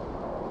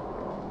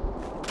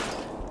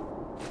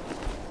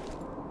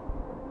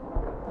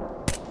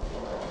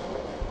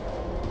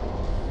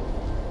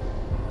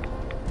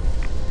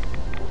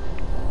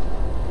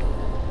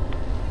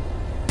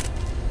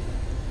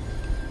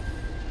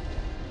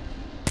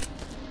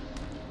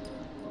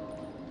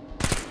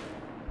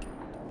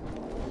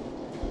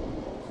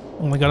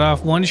 Only got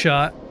off one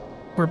shot.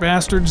 We're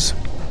bastards.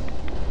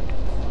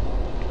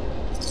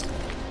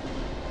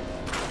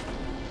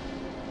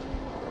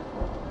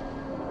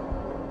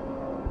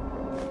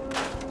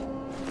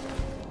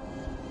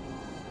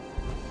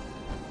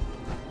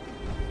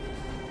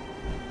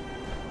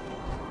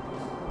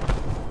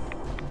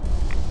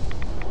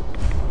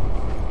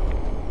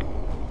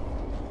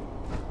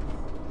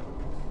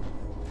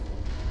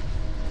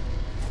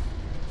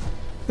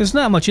 There's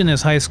not much in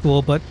this high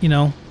school, but, you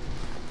know,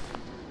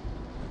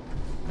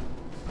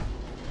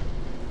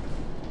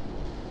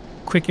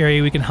 quick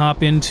area we can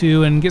hop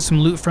into and get some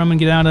loot from and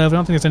get out of. I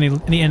don't think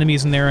there's any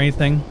enemies in there or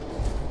anything.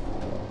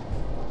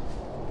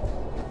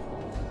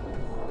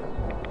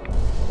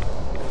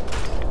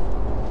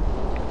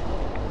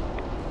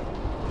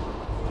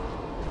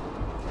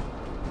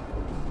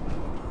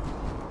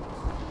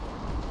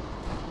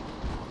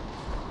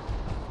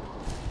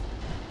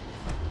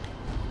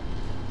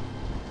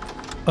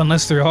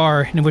 Unless there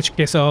are, in which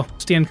case I'll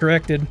stand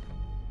corrected.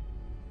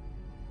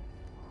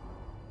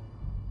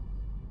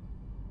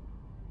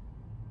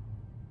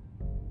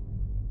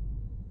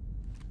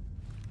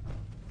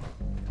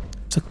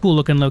 It's a cool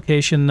looking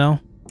location though.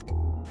 I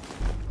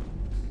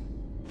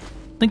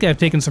think I've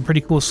taken some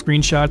pretty cool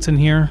screenshots in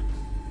here.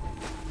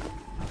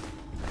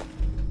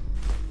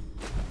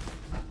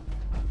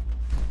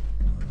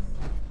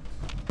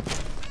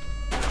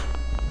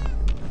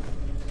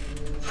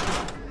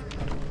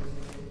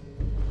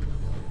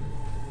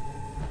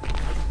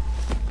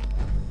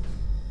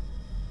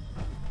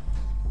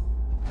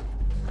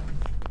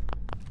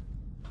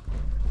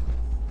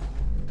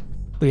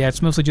 But yeah,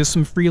 it's mostly just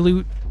some free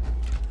loot.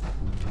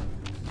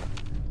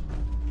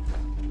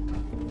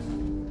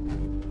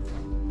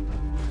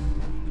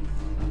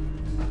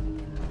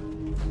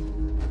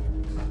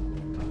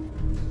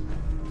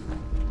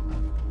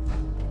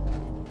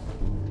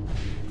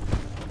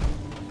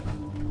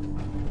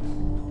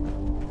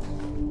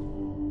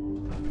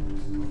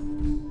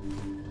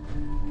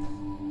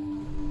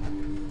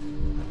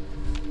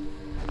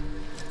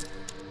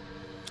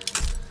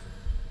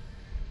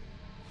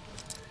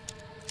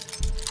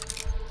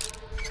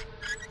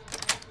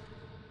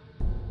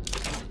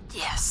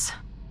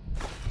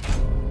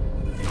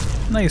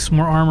 Nice,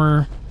 more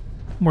armor,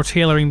 more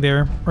tailoring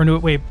there. Or no,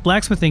 wait,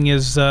 blacksmithing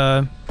is,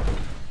 never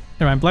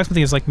mind,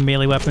 blacksmithing is like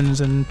melee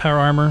weapons and power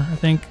armor, I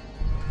think.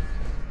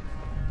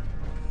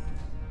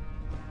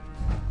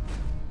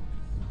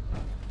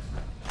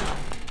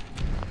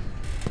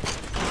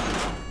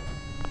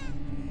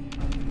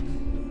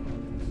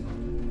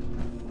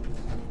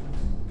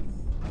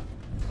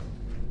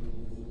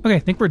 Okay, I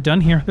think we're done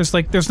here. There's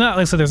not,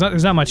 like I said,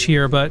 there's not much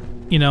here, but,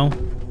 you know,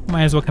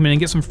 might as well come in and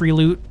get some free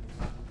loot.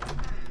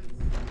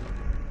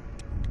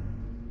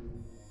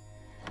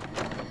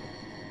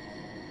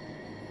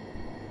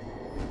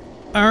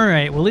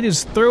 Alright, well it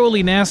is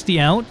thoroughly nasty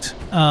out.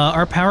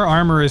 Our power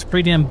armor is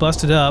pretty damn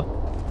busted up.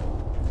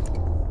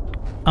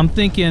 I'm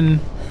thinking...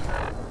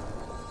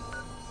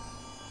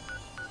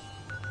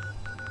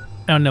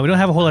 I don't know, we don't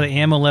have a whole lot of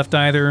ammo left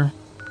either.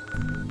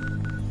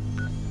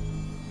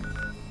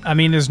 I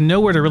mean, there's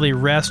nowhere to really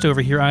rest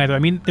over here either. I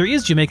mean, there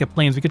is Jamaica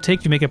Plains. We could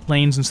take Jamaica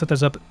Plains and set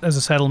this up as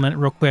a settlement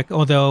real quick,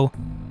 although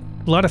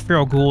a lot of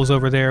feral ghouls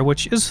over there,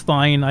 which is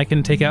fine. I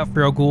can take out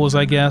feral ghouls,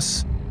 I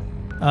guess.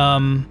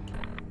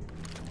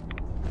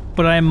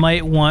 But I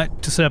might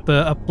want to set up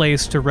a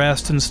place to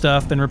rest and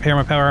stuff and repair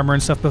my power armor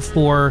and stuff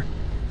before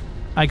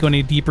I go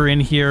any deeper in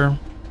here.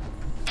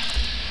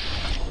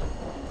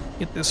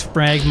 Get this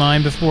frag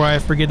mine before I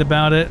forget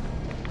about it.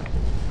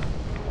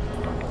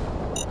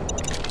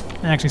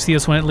 I actually see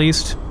this one at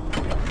least.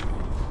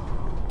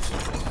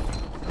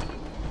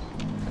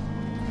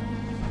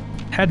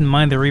 Had in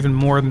mind there were even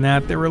more than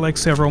that. There were like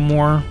several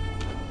more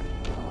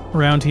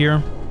around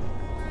here.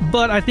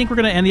 But I think we're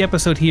going to end the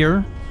episode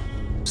here.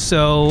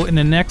 So in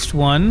the next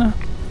one,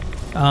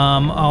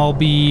 I'll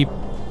be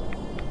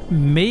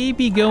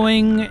maybe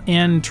going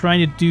and trying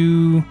to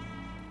do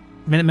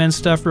Minutemen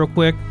stuff real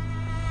quick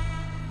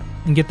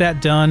and get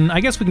that done.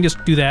 I guess we can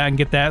just do that and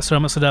get that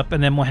settlement set up,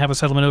 and then we'll have a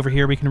settlement over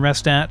here we can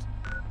rest at.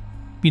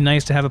 Be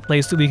nice to have a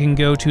place that we can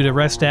go to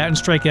rest at and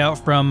strike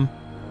out from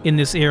in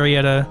this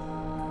area to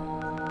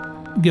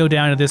go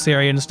down to this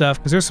area and stuff,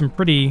 because there's some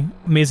pretty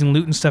amazing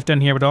loot and stuff down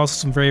here, but also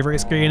some very, very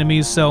scary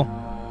enemies. So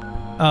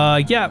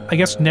yeah, I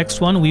guess next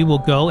one we will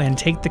go and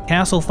take the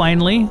castle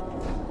finally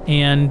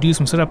and do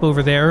some setup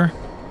over there.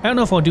 I don't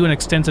know if I'll do an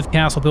extensive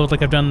castle build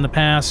like I've done in the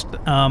past.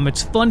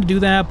 It's fun to do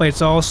that, but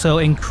it's also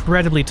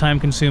incredibly time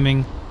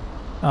consuming.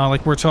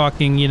 Like we're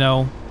talking, you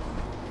know,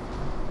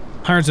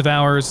 hundreds of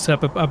hours to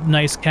set up a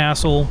nice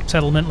castle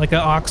settlement, like a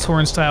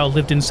Oxhorn style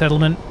lived in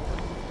settlement.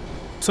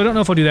 So I don't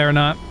know if I'll do that or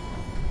not,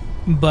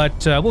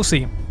 but we'll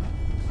see.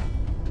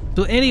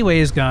 So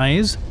anyways,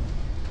 guys,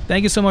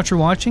 thank you so much for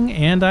watching,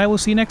 and I will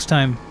see you next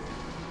time.